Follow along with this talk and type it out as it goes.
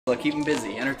Well, keep them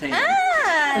busy, entertaining.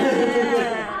 Ah!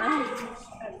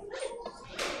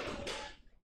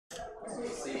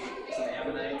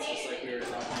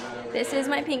 This is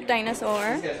my pink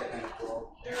dinosaur.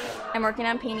 I'm working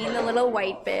on painting the little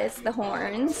white bits, the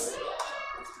horns.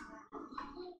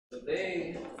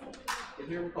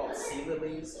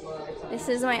 This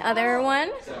is my other one.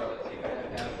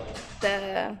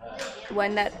 The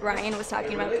one that Ryan was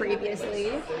talking about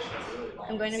previously.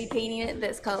 I'm going to be painting it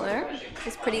this color,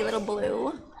 this pretty little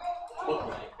blue.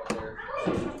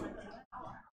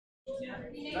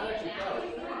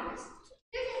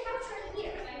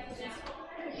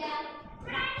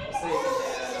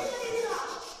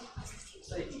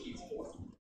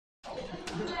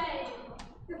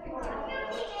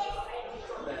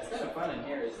 That's kind of fun in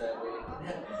here is that we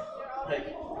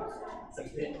like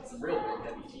some real big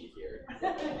heavy teeth here.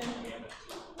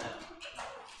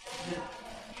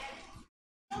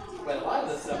 But a lot of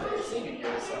the stuff that you're seeing in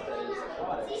here is stuff that is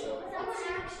aquatic, so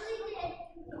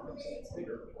it's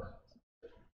bigger.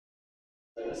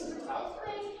 So this is the top.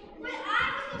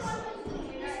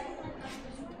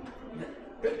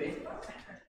 Could be.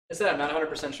 I said I'm not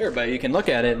 100% sure, but you can look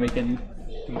at it and we can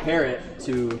compare it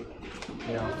to,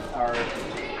 you know, our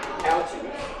cow tooth.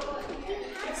 You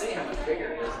can see how much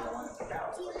bigger it is than the one in the cow.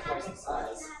 It's like twice the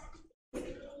size.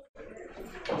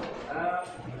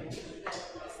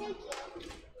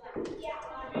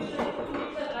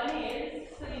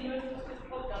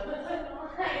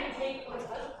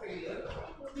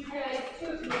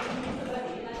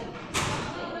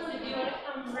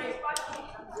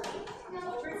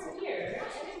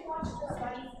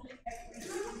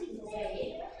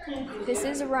 This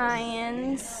is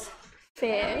Ryan's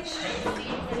fish.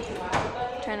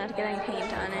 Try not to get any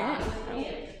paint on it.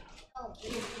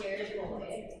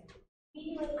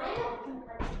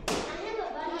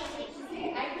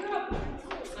 I grew up on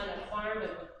a farm in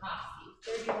coffee,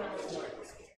 30 miles north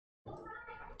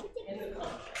in the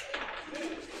country.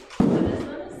 So this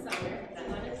one is Summer, that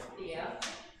one is Thea.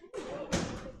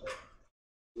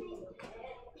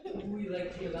 We like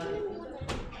to about it.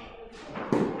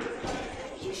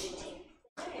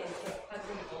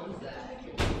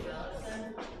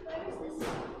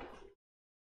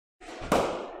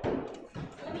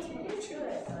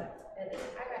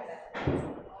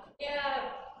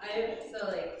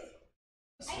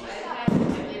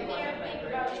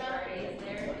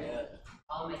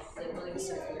 All my siblings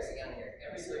are very young here.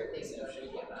 Every birthday social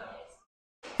you get on.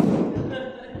 I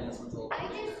just went to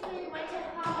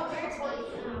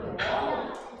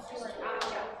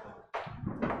Placoderms.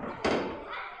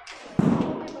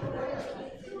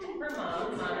 Her mom.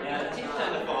 Yeah, the teeth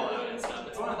tend to fall out and stuff.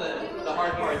 It's one of the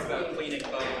hard parts about cleaning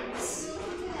bones.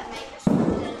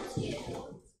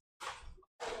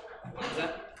 What was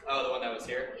that? Oh, the one that was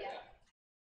here? Yeah.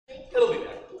 It'll be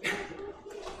back.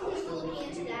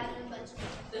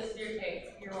 This is your cake,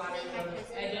 your water.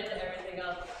 I did everything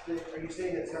else. Are you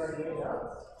saying it's hard to do?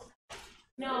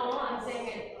 No, I'm saying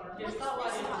it. There's not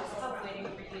water. Just stop waiting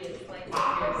for you to like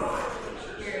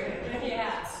your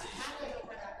yeah.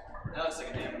 That looks like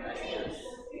an ammonite.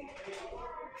 We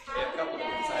have a couple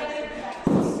different sizes of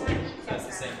ammonites. That's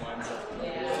the same one. So.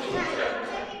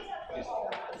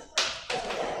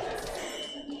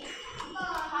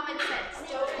 Common sense.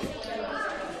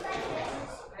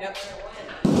 Yep.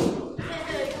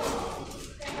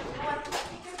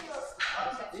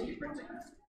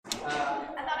 I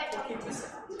thought I told you.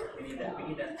 We need that. We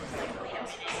need that.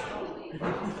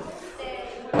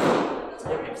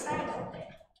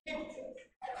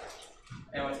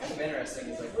 And what's kind of interesting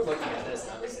is like we're looking at this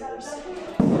and obviously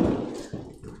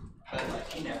but like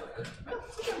he never I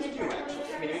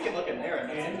mean we can look in there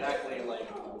and it's exactly like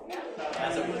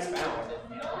as it was found and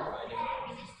you know finding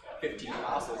 15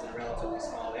 fossils in a relatively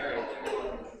small area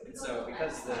there. And so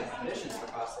because the conditions for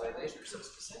fossilization are so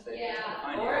specific, you can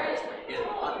find areas where you get a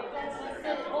lot of things that are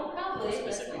happening in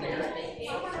specific areas.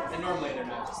 And normally they're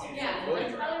not just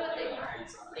floating around, but they're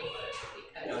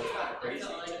you know, it's not crazy to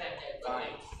find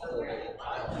a whole big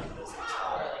pile like this,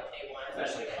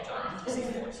 especially if you're talking to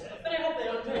seaforth. But I hope they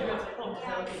don't turn around and come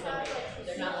down to something.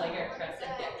 They're not like our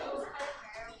crescent geckos.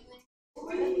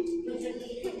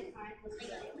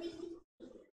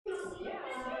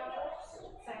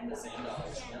 The sand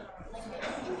dogs, yeah.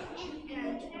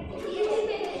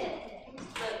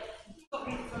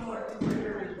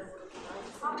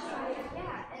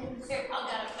 Here, I'll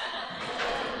get it.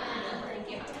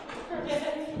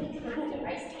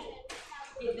 Thank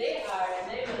you. They are, and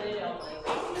they really don't like it.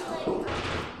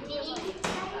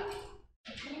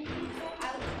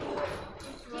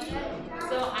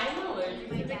 So I'm allergic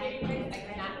to the guinea pigs. I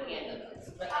cannot handle those,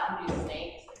 but I can do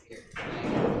snakes.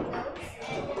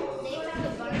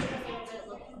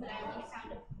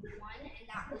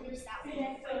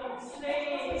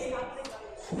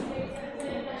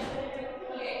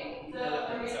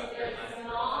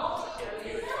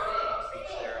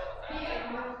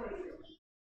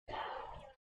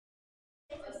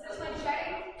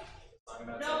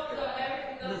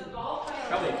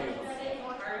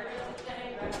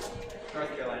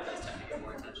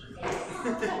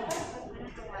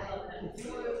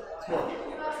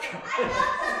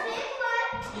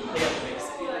 They have to make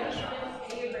city edition.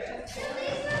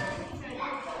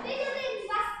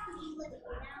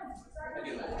 I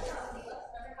do like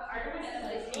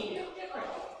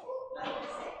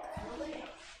it.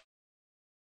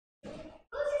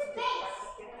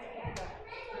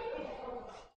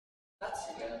 That's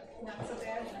too bad. Not so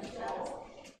bad.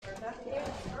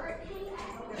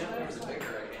 Yeah, there was a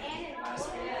bigger, I think, last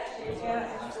week.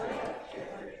 Yeah, it's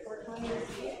 420 a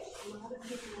week. A lot of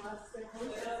people lost their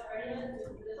houses.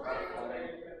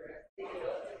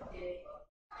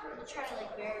 Try to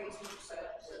like very smooth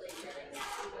stuff so they can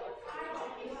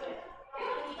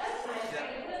Yeah.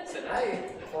 So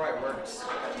before I worked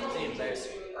at museums, I used to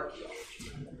do archaeology,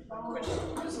 which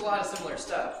is a lot of similar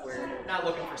stuff. We're not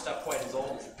looking for stuff quite as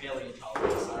old as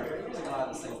paleontologists are. We're using a lot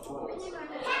of the same tools.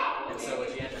 And so what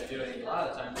you end up doing a lot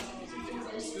of times is using things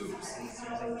like scoops and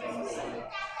using things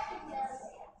like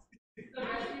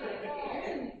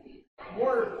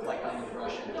more like on the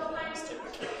brush end of things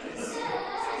typically.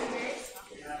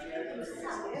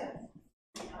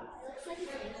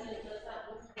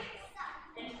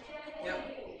 Yep.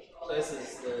 So this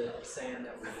is the sand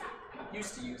that we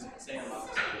used to use in the sandbox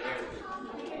over there.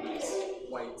 It's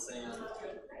white sand.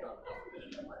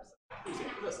 Using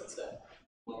this instead.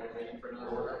 While we're waiting for another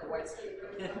order of white sand.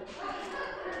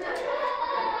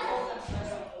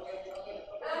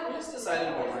 We just decided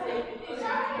we weren't going to be using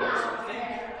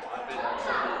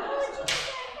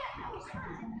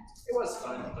it was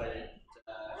fun, but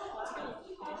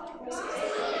it's kind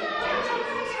of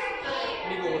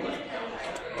people would like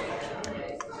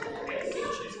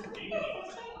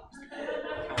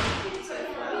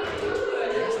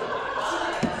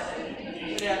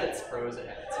it had its pros, it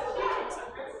had its cons.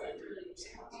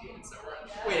 So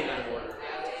we're waiting on an order.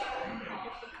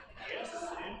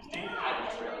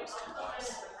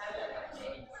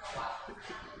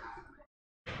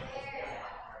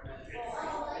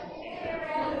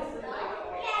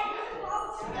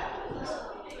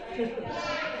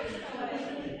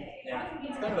 Yeah,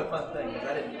 it's kind of a fun thing because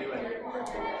I didn't do any different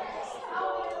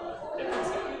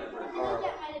stuff.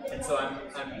 And so I'm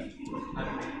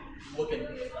looking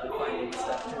and finding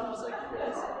stuff too, just like you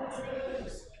guys.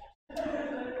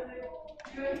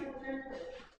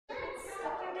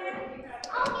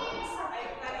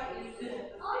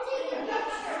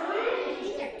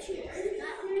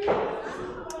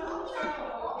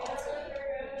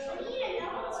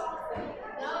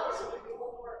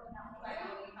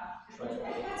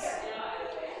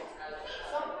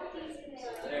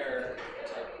 There,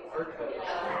 art code.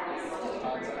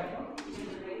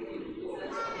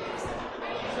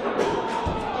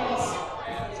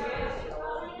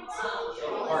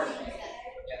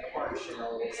 The hard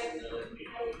shells and the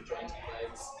jointy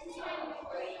legs.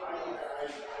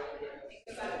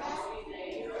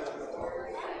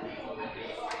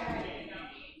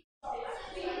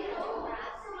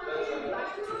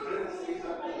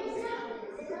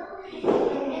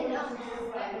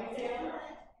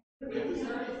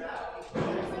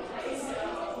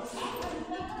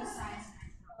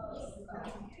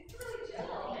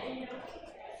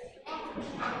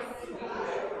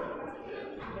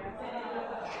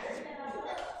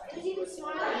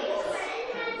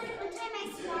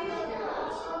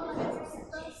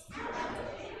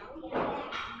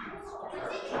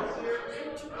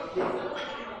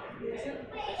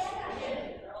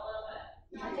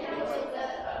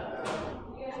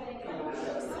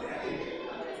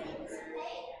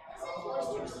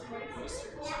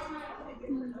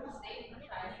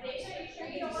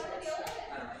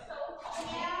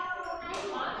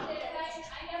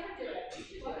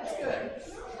 It's good.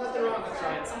 Nothing wrong with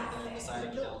trying something and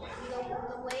deciding you don't like it.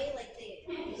 the way like they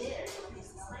did.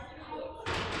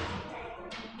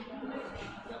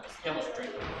 You almost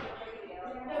drink it.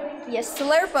 You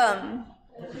slurp them.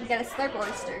 You gotta slurp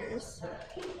oysters.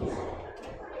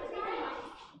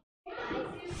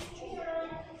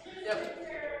 Yep.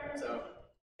 So,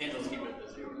 Angel's keeping it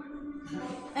busy.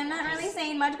 I'm not really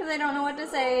saying much because I don't know what to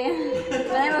say.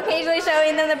 But I'm occasionally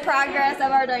showing them the progress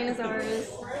of our dinosaurs.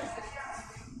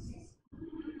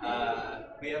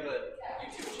 We have a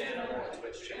YouTube channel, a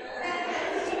Twitch channel.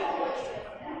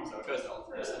 So it goes to all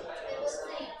three sides.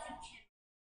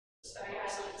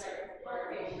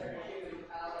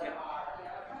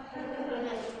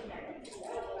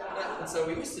 Yeah, and so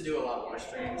we used to do a lot more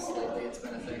streams. Lately, it's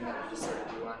been a thing that we just sort of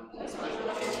do on special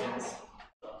occasions.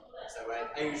 So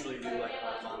I usually do like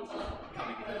a month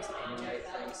coming events painting night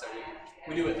thing. So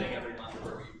we do a thing every month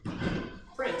where we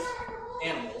print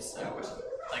animals, which is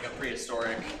like a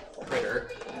prehistoric critter,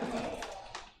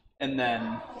 and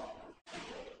then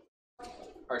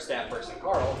our staff person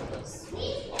Carl does all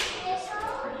of this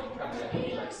printing comes in,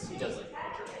 he does like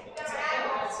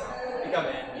so you come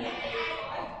in, you pay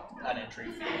an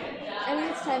entry fee. I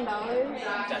think it's $10.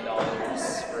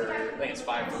 $10 for, I think it's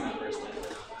 5 for members.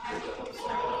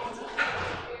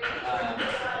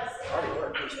 Already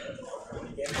worked.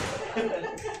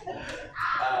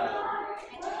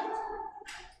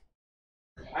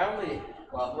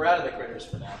 Well, we're out of the critters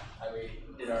for now. We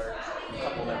did our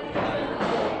couple that we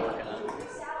were working on.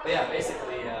 But yeah,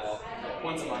 basically,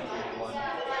 once a month we do one.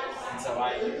 And so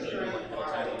I usually do one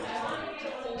at a time.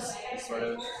 It's sort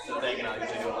of the thing, and I'll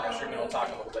usually do a live stream, and we'll talk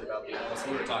a little bit about the animals.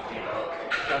 We were talking about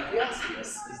Dumpiaceus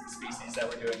is the species that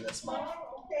we're doing this month.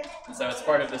 And so it's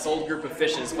part of this old group of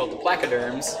fishes called the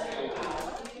Placoderms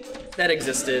that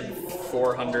existed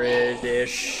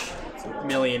 400-ish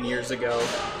million years ago.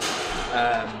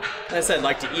 As I said,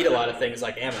 like to eat a lot of things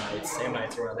like ammonites.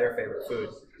 Ammonites were one of their favorite food.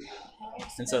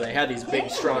 And so they had these big,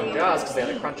 strong jaws because they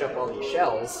had to crunch up all these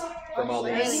shells from all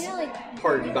these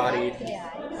hard-bodied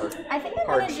or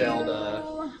hard-shelled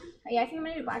yeah, I think I'm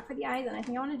gonna do black for the eyes, and I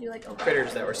think I want to do like a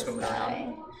critters that were swimming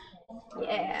around.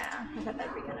 Yeah, I thought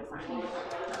that'd be kind of fun.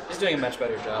 He's doing a much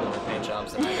better job on the paint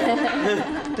jobs than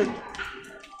I did.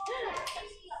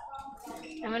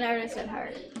 I'm an artist at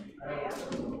heart. I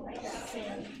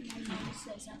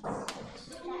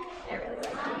really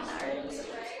like doing art.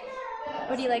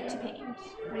 What do you like to paint?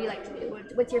 What do you like to do?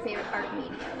 What's your favorite art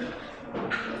medium?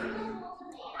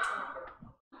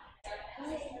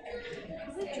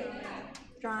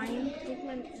 Drawing? I think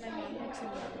my mom likes to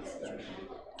draw.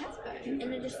 That's good.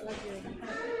 And I just love doing it.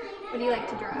 What do you like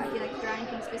to draw? Do you like to draw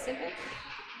anything specific?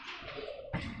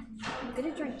 I'm good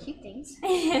at drawing cute things. I'm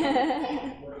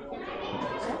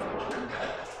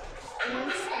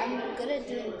good at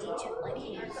doing detail, like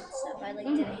hands and stuff. I like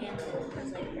did a hand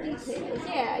because like Details.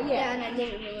 yeah, and I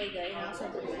did it really good. And also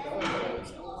did my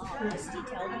photos a lot less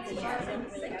detailed because I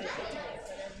didn't really good at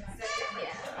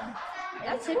Yeah.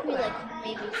 That took me like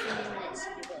maybe 20 minutes to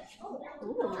do it. Ooh.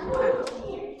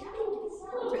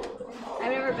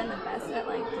 I've never been the best at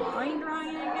like drawing,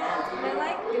 I guess, but I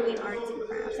like doing arts and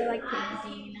crafts. I like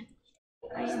painting.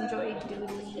 I enjoy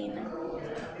doodling.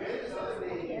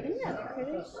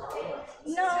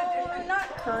 No,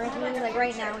 not currently. Like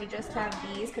right now, we just have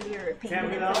these because we were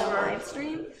painting them for the live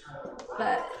stream.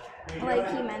 But like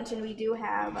he mentioned, we do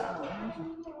have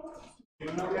one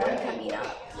coming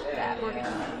up that we're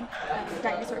gonna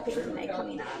dinosaur painting night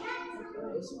coming up.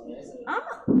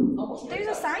 There's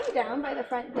a sign down by the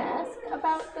front desk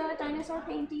about the dinosaur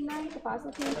painting night, the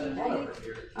fossil painting night.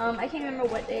 I can't remember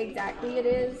what day exactly it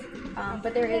is,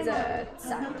 but there is a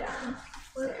sign down.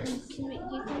 Or do you think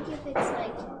if it's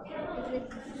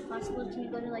possible, can you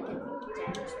go to like a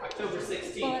October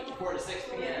 16th, 4 to 6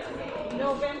 p.m.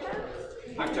 November?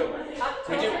 October.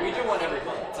 We do one every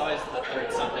month. It's always the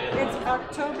third Sunday of the It's month.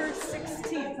 October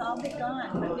 16th. I'll be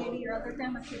gone, but maybe your other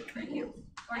grandma could treat you.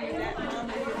 Or your dad, mom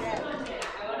or your dad.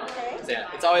 Okay? So yeah,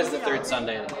 it's always the third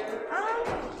Sunday of the month.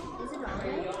 is it on?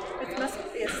 It must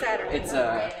be a Saturday. It's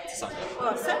a Sunday.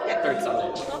 Oh, Sunday. Third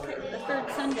Sunday. Okay, the third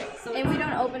Sunday. So And we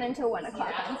don't open until 1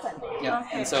 o'clock on Sunday. Yeah,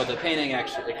 Okay. and so the painting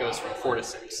actually, it goes from 4 to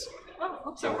 6. oh,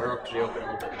 okay. So we're actually open a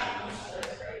little bit.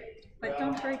 But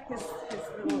don't break his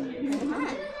little.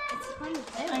 It's fun to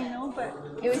play I know, but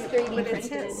It was 3D but it's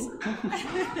printed. his.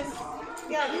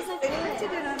 Yeah, they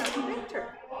printed it on a printer.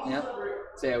 Yep.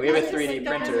 So yeah, we have a 3D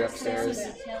printer upstairs.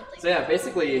 So yeah,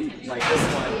 basically like this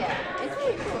one. Yeah, it's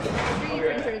really cool. 3D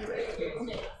printer is really cool.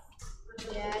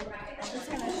 Yeah. I'm just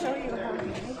going to show you how we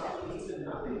made that.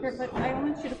 Here, but I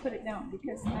want you to put it down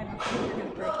because I don't think you're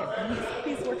going to break it. And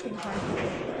he's working hard.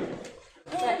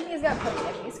 Yeah, he's got plenty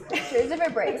of these creatures. If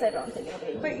it breaks, I don't think it'll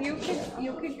be. But you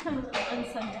could come on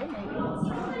Sunday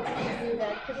maybe. Do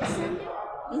that for the Sunday.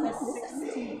 The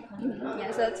 16th.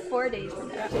 Yeah, so that's 4 days from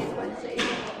now. Today's Wednesday.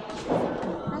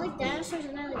 I like dinosaurs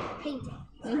and I like painting.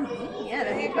 Yeah,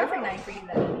 that'd be a perfect night for you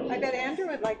then. I bet Andrew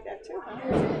would like that too, huh?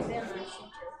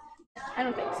 I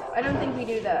don't think so. I don't think we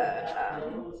do the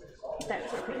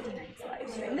dinosaur painting nights live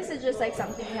stream. This is just like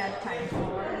something we had time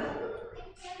for.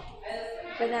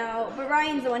 But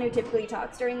Ryan's the one who typically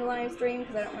talks during the live stream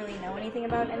because I don't really know anything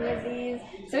about any of these.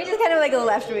 So he just kind of like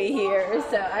left me here.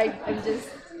 So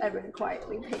I've been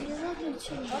quietly painting.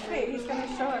 Okay, he's going to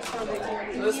show us how they do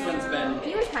it. So this one's been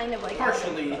He was kind of like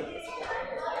partially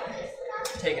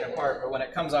taken apart, but when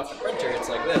it comes off the printer, it's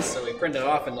like this. So we print it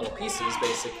off in little pieces,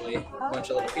 basically, a bunch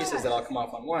of little pieces that all come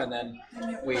off on one, and then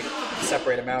we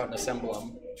separate them out and assemble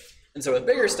them. And so with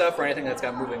bigger stuff or anything that's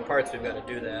got moving parts, we've got to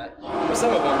do that. With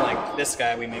some of them, like this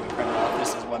guy, we maybe print it off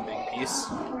just as one big piece.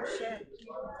 Oh, shit.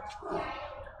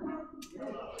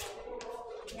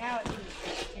 Now it's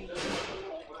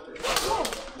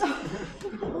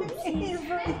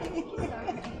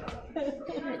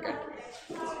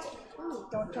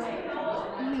Don't try it.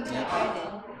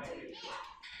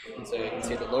 And so you can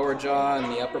see the lower jaw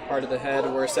and the upper part of the head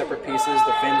were separate pieces.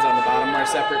 The fins on the bottom are a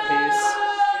separate piece.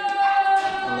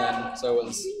 And then, so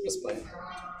was this blade.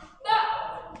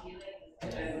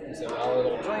 So all the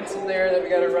little joints in there that we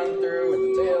got to run through, and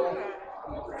the tail.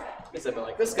 Except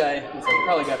like this guy, and so we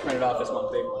probably got printed off as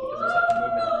one big one because there's not the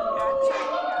movement. Gotcha.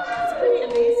 It's pretty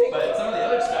amazing. But some of the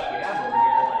other stuff we have over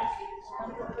here,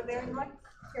 like Over there, look.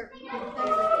 Here.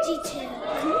 Detail.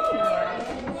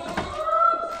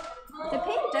 The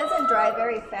paint doesn't dry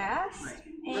very fast,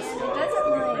 and it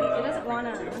doesn't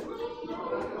wanna.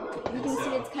 You can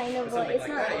see it's kind of like it's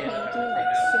not painting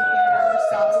like super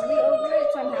solidly over it,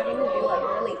 so I'm having to do like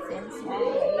really thin,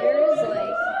 small layers,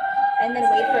 like, and then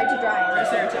wait for it to dry and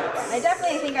return to it. I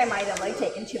definitely think I might have like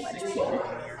taken too much paint,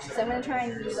 so I'm gonna try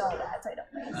and use all that so I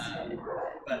don't waste it.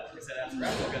 but it's that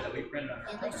replica that we printed on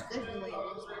It looks good the way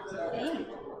it is. Thanks.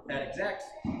 that exact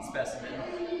specimen.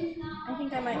 I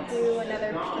think I might do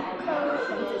another pink coat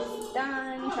once it's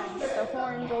done, try and get the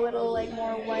horns a little like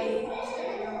more white.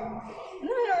 And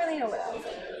then I don't really know what else.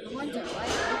 The ones are white,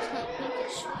 it looks like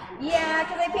pinkish. Yeah,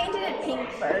 because I painted it pink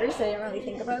first. I didn't really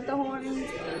think about the horns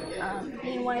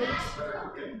being white.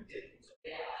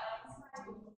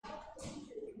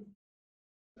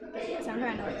 But yeah, so I'm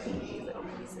trying to like paint these little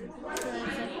pieces. So it's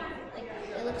like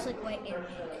it looks like white and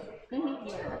pink.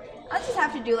 Yeah. I'll just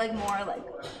have to do like more like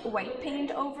white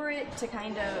paint over it to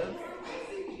kind of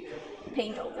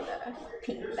paint over the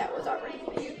pink that was already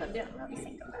painted, but I didn't really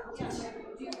think about it.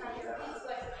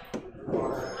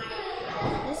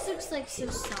 This looks like so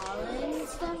solid and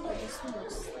stuff, but this one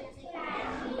looks like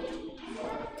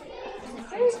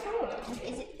Very cool.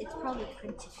 it's probably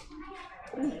printed.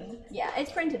 Yeah,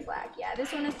 it's printed black. Yeah,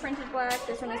 this one is printed black,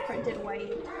 this one is printed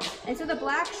white. And so the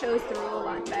black shows through a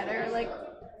lot better, like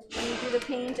when you do the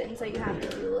paint, and so you have to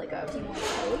do like a few more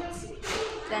coats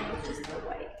than with just the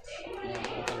white. Yeah,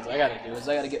 one of the things I gotta do is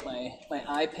I gotta get my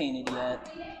eye painted yet.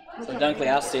 So Dunkley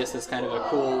Osteus is kind of a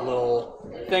cool little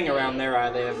thing around their eye.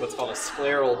 They have what's called a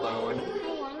scleral bone. How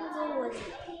long ago was it?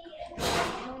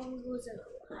 How long ago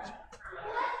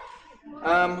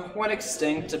was it? Went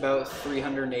extinct about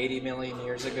 380 million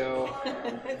years ago.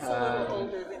 It's a little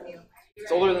older than you.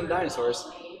 It's older than dinosaurs.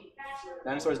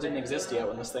 Dinosaurs didn't exist yet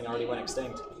when this thing already went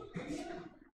extinct.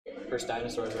 First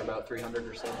dinosaurs are about 300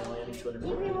 or so million, 200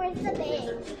 Maybe million. where's the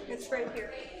bag? It's right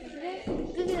here.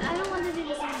 Because I don't want to do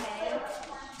the same bag.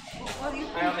 Well, you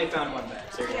I only found one bag,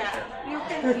 so you're gonna share. yeah, you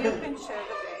can share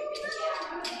the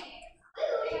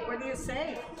bag. What do you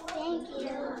say? Thank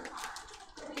you.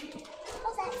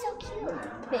 Oh, that's so cute.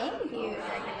 Thank you,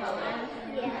 Technicolor.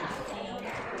 Yeah.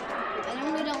 I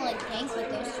normally don't like pink, but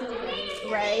those two are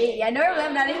really Right? Yeah, normally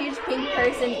I'm not a huge pink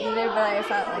person either, but I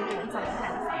felt like doing something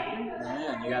kind of fun.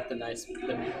 Yeah, and you got the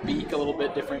beak a little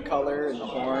bit different color and the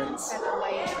horns. Got the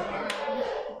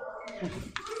white.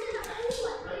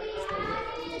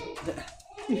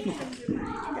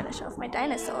 I'm gonna show off my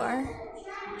dinosaur.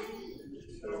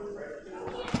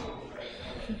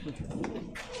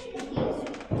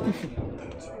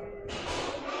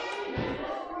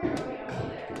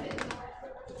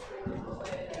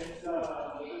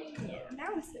 Yeah, now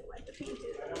it's still wet. The paint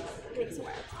takes a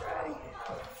while to dry.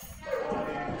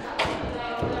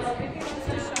 Maybe he wants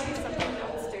to show you something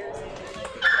downstairs.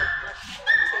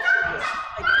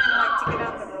 I kind of like to get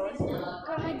on the road.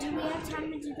 Grandma, do we have time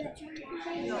to do that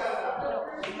tracking? No,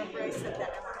 remember I said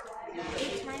that. What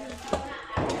time is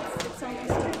It's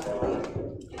almost time to leave.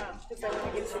 Because I want to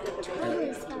get you to the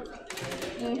baby.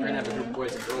 We're gonna have a group of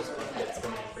boys and girls club kids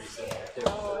coming in pretty soon too.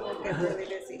 Oh, it'll get really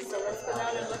busy. So let's go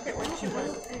down and look at what you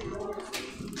want.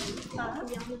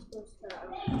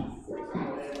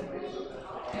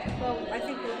 Well, I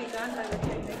think we'll be done by the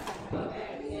time they come.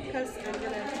 Because I'm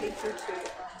going to take you to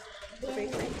the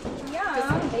bakery.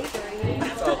 Yeah, bakery.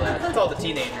 That's all the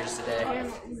teenagers today.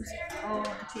 Oh,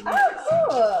 Oh,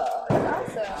 cool.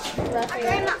 That's awesome. That's really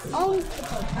Grandma nice. owns the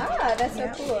boat. Ah, that's so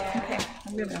cool. Okay,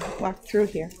 I'm going to walk through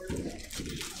here.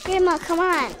 Grandma, come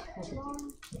on.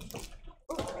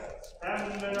 I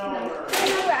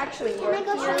do actually work here,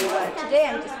 but today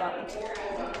I'm just volunteering.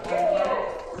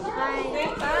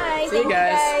 Bye. Bye. See you Thank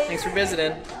guys. Thanks for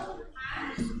visiting.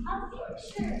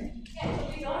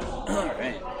 All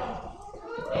right.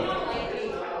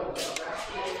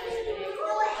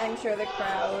 I'm sure the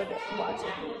crowd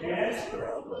watching is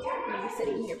thrilled with me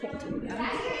sitting here painting them.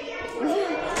 Not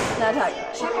talking about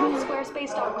it. Check out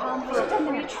squarespace.com for a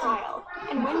free trial.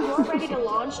 And when you're ready to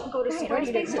launch, go to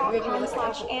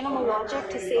squarespace.com/animalogic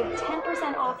to save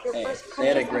 10% off your first They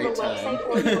had a purchase on the great time. website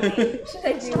or domain.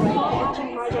 Start your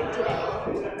passion project today.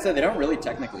 So they don't really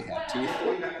technically have teeth.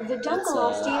 The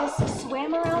Dunkleosteus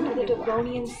swam around the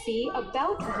Devonian Sea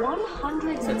about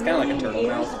 100 So it's kinda like a million turtle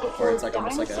years mouth, before where it's like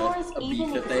almost like a dinosaurs beak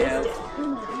even that they have. existed.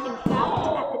 In fact,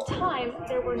 at the time,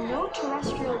 there were no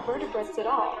terrestrial vertebrates at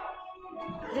all.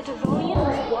 The Devonian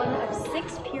was one of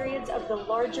 6 periods of the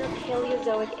larger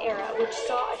Paleozoic era, which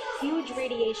saw a huge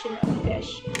radiation of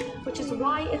fish, which is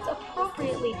why it's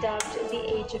appropriately dubbed the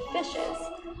Age of Fishes.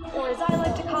 Or as I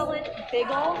like to call it,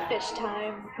 big ol' fish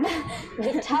time.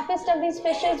 The toughest of these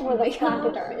fishes were the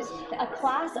Placoderms, a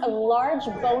class of large,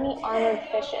 bony, armored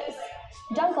fishes.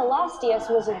 Dunkleosteus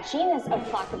was a genus of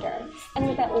placoderm, and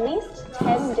with at least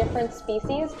 10 different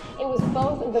species, it was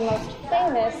both the most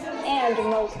famous and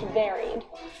most varied.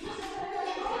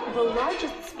 The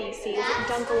largest species,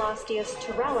 Dunkleosteus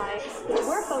torelli, which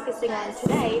we're focusing on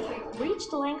today,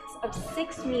 reached lengths of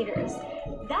 6 meters.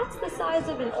 That's the size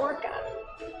of an orca.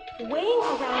 Weighing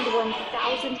around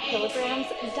 1,000 kilograms,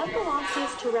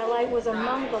 Dunkleosteus torelli was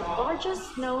among the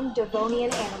largest known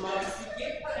Devonian animals.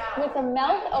 With a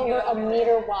mouth over a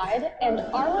meter wide and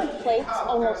armored plates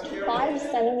almost 5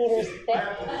 centimeters thick,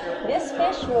 this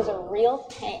fish was a real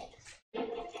tank.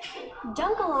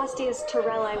 Dunkleosteus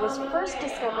torelli was first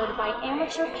discovered by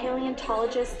amateur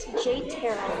paleontologist J.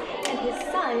 Terrell and his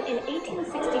son in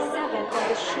 1867 on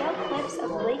the shale cliffs of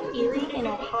Lake Erie in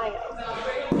Ohio.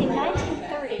 In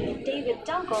 1930, David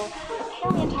Dunkel, a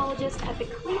paleontologist at the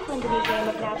Cleveland Museum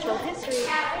of Natural History,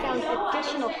 found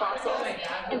additional fossils,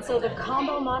 and so the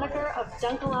combo moniker of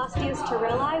Dunkleosteus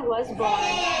torelli was born.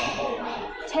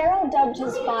 Terrell dubbed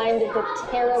his find the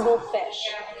terrible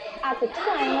fish. At the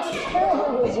time,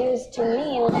 terrible was used to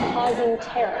mean causing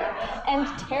terror, and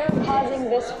terror-causing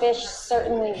this fish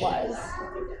certainly was.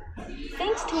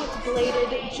 Thanks to its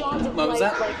bladed, jaws of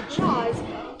life-like jaws,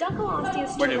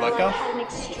 Dunkleosteus torelli had an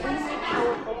extremely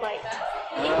powerful bite.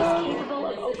 It was capable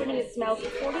of opening its mouth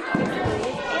 45 degrees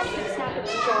and could snap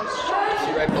its jaws shut.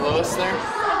 See right below us there?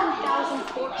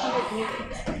 7,400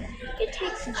 newtons. It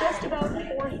takes just about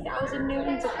 4,000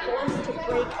 newtons of force to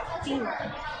break a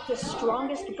femur, the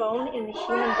strongest bone in the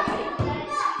human body.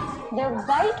 Their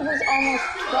bite was almost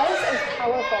twice as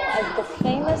powerful as the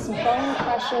famous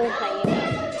bone-crushing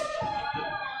hyena.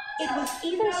 It was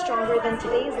even stronger than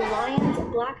today's lions,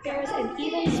 black bears, and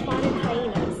even spotted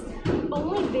hyenas.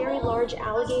 Only very large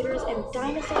alligators and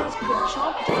dinosaurs could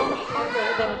chomp down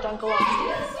harder than a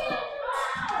Dunkleosteus.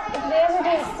 If they ever do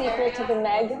a sequel to the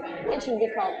Meg, it should be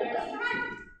called the Dunk.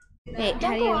 Wait,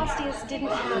 how do you... Dunkleosteus didn't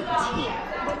have teeth,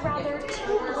 but rather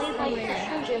 2 blade-like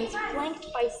protrusions flanked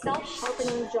by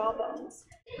self-sharpening jawbones.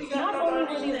 Not only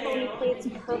were these bony plates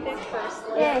perfect for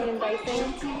slicing and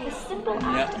dicing, the simple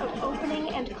act of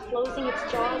opening and closing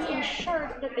its jaws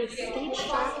ensured that they stayed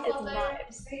sharp as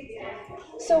knives.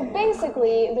 So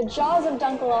basically, the jaws of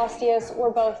Dunkleosteus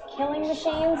were both killing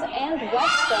machines and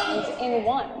whetstones in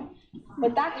one.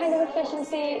 With that kind of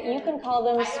efficiency, you can call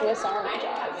them Swiss Army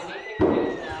jaws.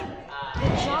 The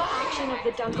jaw action of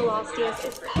the Dunkleosteus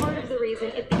is part of the reason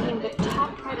it became the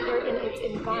top predator in its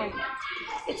environment.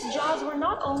 Its jaws were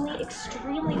not only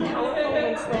extremely powerful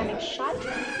when slamming shut,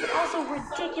 but also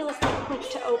ridiculously quick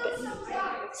to open.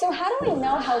 So how do we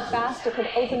know how fast it could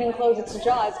open and close its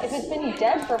jaws if it's been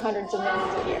dead for hundreds of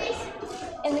millions of years?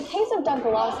 In the case of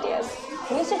Dunkleosteus,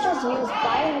 researchers used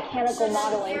biomechanical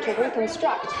modeling to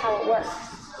reconstruct how it worked.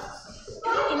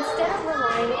 Instead of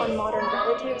relying on modern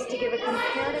relatives to give a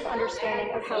comparative understanding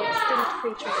of how extinct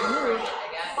creatures moved,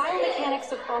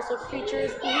 biomechanics of fossil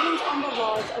creatures leans on the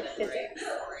laws of physics.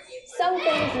 Some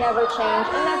things never change,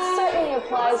 and that certainly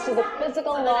applies to the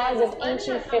physical laws of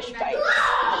ancient fish bites.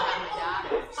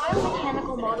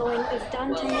 Biomechanical modeling is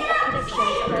done to make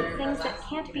predictions about things that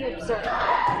can't be observed,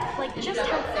 like just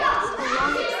how fast a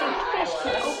long-extinct fish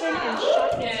can open and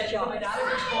shut its jaws.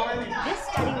 This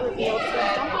study revealed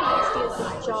that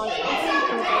Dunkleosteus' jaws opened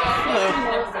in about 60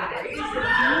 milliseconds,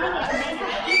 meaning it may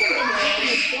have even been taking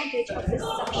advantage of the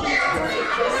suction force it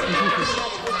generated to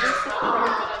reduce the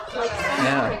current, like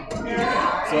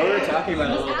sunscreen. So what we were talking about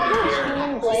a little bit here,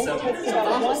 Human blink so takes some about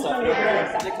fossil stuff 100 here in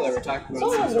milliseconds. particular, we're talking So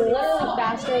about it some was sort of literally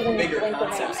faster than the bigger blink of an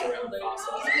concepts eye. around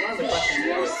fossils. One of the The questions we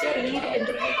sheer always get speed is, and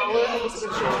power of its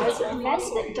jaws meant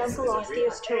that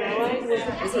Dunkleosteus torelli was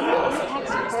the apex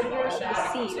predator of the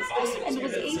seas and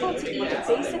was able to eat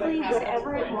basically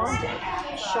whatever it wanted.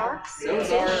 Sharks,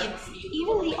 fish,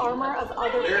 even the armor of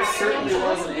other there certainly placoderms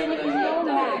wasn't was no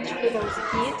match for those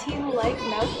guillotine-like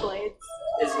mouth blades.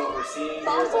 is what we're seeing.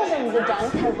 Fossils of the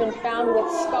dunk have been found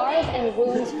with scars and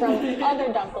wounds from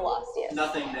other Dunkleosteus.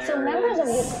 Nothing there. So members of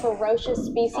this ferocious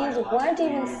species weren't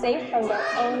even safe from their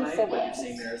own siblings.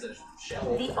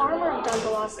 The armor of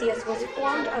Dunkleosteus was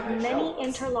formed of many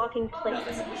interlocking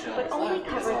plates, but only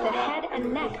covered the head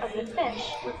and neck of the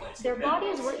fish. Their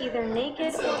bodies were either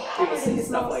naked or covered in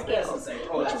small scales,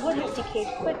 which would have decayed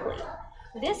quickly.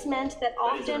 This meant that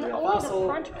often only the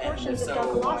front portions of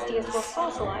Dunkleosteus were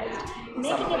fossilized,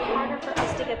 making it harder for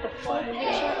us to get the full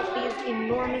picture of these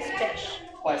enormous fish.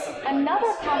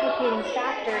 Another complicating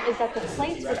factor is that the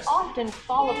plates would often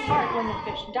fall apart when the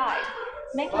fish died,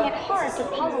 making it hard to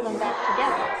puzzle them back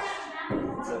together.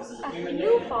 A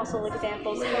few fossil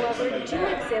examples, however, do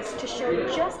exist to show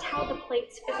just how the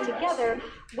plates fit together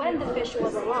when the fish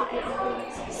was alive.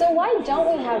 So why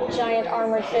don't we have giant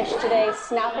armored fish today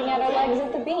snapping at our legs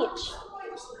at the beach?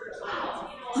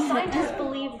 Scientists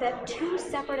believe that two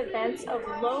separate events of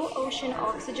low ocean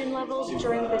oxygen levels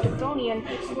during the Devonian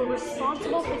were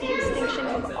responsible for the extinction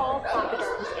of all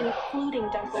placoderms, including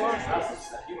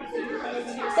Dunkleosteus.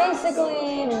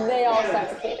 Basically, they all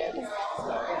suffocated.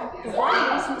 One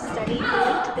recent study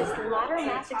linked this latter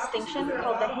mass extinction,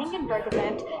 called the Hingenberg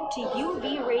event, to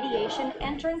UV radiation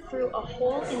entering through a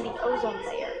hole in the ozone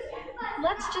layer.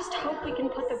 Let's just hope we can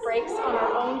put the brakes on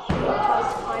our own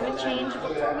human-caused climate change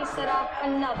before we set off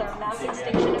another mass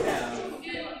extinction event.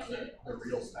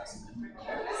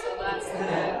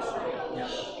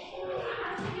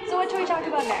 So what should we talk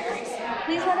about next?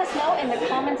 Please let us know in the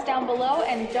comments down below,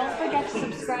 and don't forget to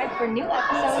subscribe for new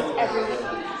episodes every week.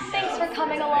 Thanks for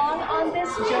coming along on this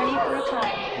journey through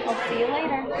time. I'll see you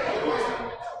later.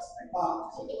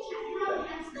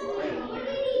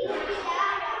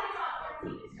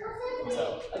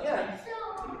 So, again,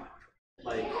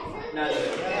 like, not in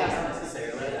the past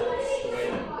necessarily, that's the way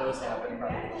that those happen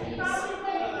probably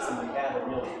is somebody had a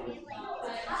really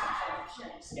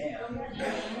scan,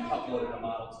 uploaded a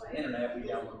model to the internet, we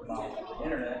download the model to the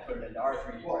internet, put it into our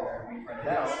 3D printer, and we print it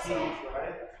out.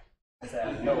 Is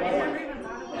that no way?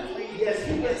 Yes,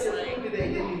 they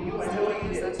didn't. You know what you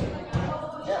did.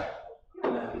 Yeah.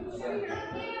 And then, the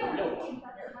real one.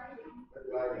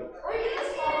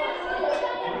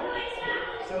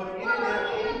 So if you didn't have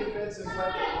any defensive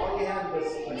weapon, all you had was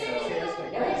like a chance to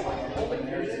Yeah, like holding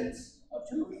there's a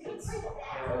tooth. It's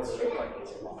shaped like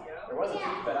this. There was a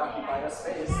tooth that occupied a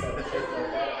space that was shaped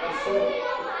like that. So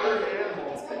third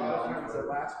animals, a lot of times the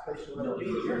last place you'll ever be.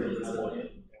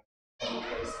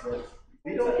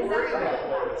 We don't worry that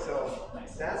way, so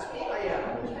that's why,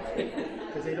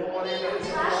 because they don't want to know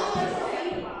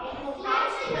something else.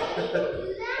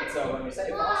 And so when we say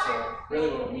fossil, really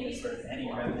what we mean is sort of any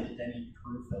remnant, any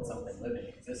proof that something living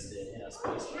existed in a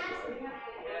space before.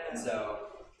 And so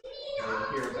you'll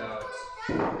hear about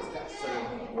sort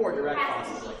of more direct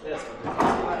fossils like this,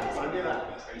 but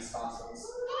there's trace fossils.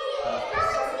 And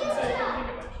so you can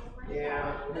think of Yeah.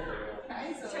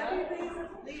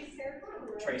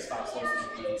 trace fossils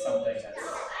would be something that's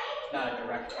not a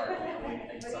direct part of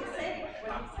anything, something like a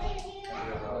compound.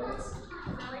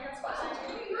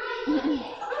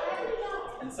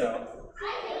 And so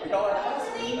we call it a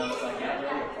fossil, even though it's like not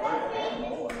really a part of an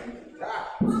animal or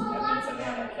evidence of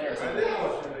animal there. So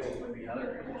it would be another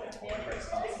trace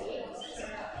fossil.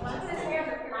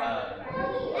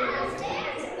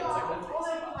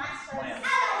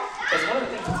 Because one of the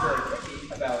things that's really tricky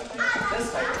about this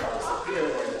type of fossil here,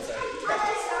 where it's a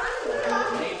trace or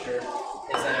nature,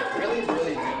 is that it really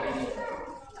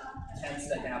tends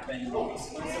to happen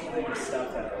exclusively with stuff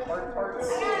that are hard parts,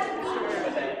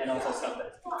 but then, and also stuff that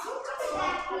is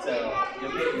so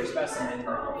you'll get your specimen and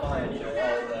you'll find,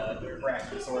 all the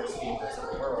brachiosaurus fevers of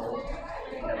the world,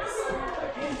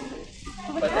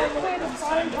 So the best way to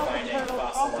find how the turtle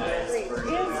crosses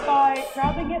is by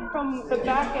grabbing it from the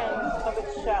back end of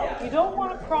its shell. You don't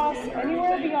want to cross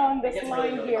anywhere beyond this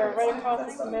line here, right across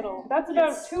its middle. That's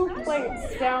about 2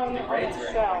 plates down on its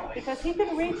shell, because he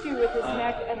can reach you with his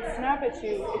neck and snap at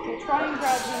you if you try and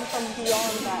grab him from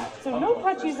beyond that. So no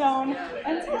touchy zone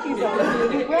and touchy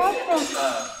zone. You grab from...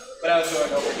 But I was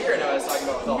going over here and I was talking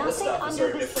about all this stuff is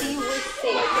sort of different,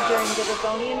 during the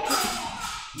Devonian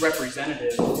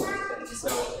representative things. So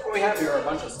what we have here are a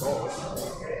bunch of skulls.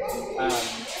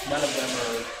 None of them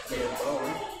are made of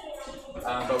bone,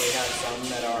 but we have some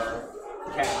that are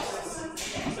casts.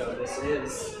 So this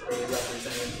is a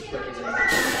representation of an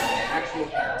actual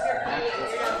cast, an actual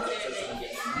skull system.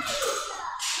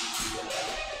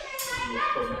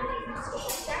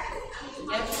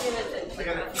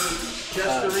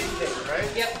 Just the retake, right?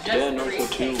 Yep, Today on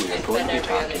North 02, we are going to be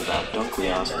talking about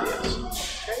Dunkleosteus.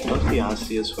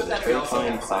 Dunkleosteus was a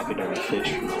terrifying placoderm fish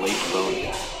from the late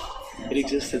Devonian. It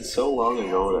existed so long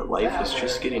ago that life was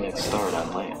just getting its start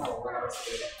on land.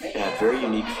 It had very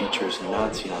unique features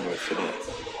not seen on Earth today.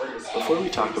 Before we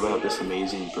talk about this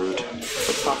amazing brute,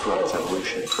 let's talk about its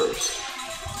evolution first.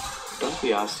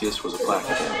 Dunkleosteus was a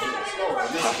placoderm.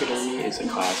 Placodermy is a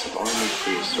class of armored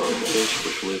prehistoric fish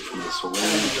which lived from the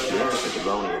Silurian to the end of the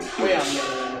Devonian period,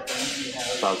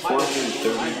 about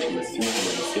 430 to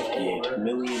 358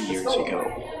 million years ago.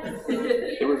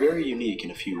 They were very unique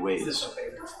in a few ways.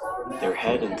 Their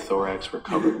head and thorax were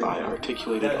covered by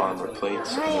articulated armor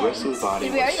plates, and the rest of the body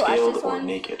was scaled or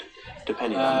naked,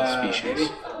 depending on the species.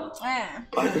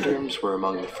 Placoderms were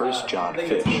among the first jawed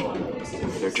fish.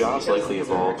 Their jaws likely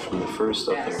evolved from the first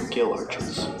of their gill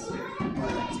arches.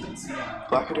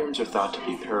 Placoderms are thought to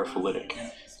be paraphyletic,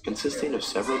 consisting of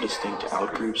several distinct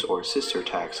outgroups or sister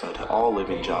taxa to all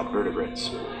living jawed vertebrates,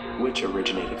 which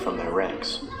originated from their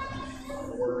ranks.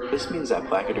 This means that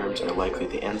placoderms are likely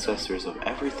the ancestors of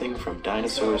everything from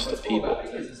dinosaurs to people.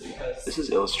 This is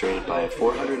illustrated by a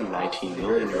 419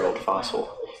 million-year-old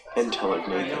fossil,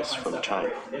 Entelognathus, from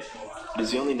China. It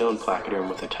is the only known placoderm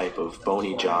with a type of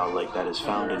bony jaw like that is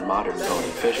found in modern bony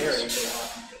fishes.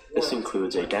 This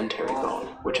includes a dentary bone,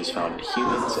 which is found in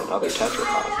humans and other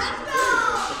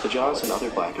tetrapods. The jaws in other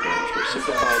placoderms were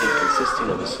simplified and consisting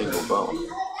of a single bone.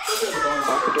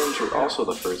 Placoderms were also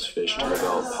the first fish to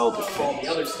develop pelvic fins,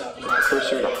 a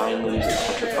precursor to hind limbs in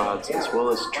tetrapods, as well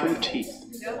as true teeth.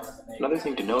 Another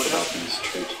thing to note about these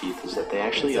true teeth is that they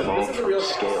actually evolved from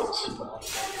scales.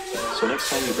 So next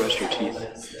time you brush your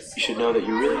teeth, you should know that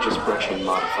you're really just brushing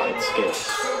modified scales.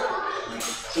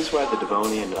 This is why the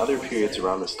Devonian and other periods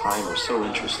around this time are so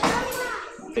interesting.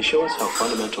 They show us how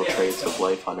fundamental traits of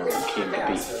life on Earth came to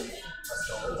be.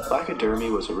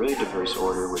 Placodermy was a really diverse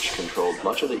order which controlled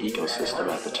much of the ecosystem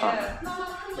at the time.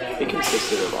 It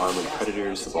consisted of armored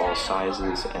predators of all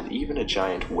sizes and even a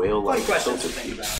giant whale-like filterfeed.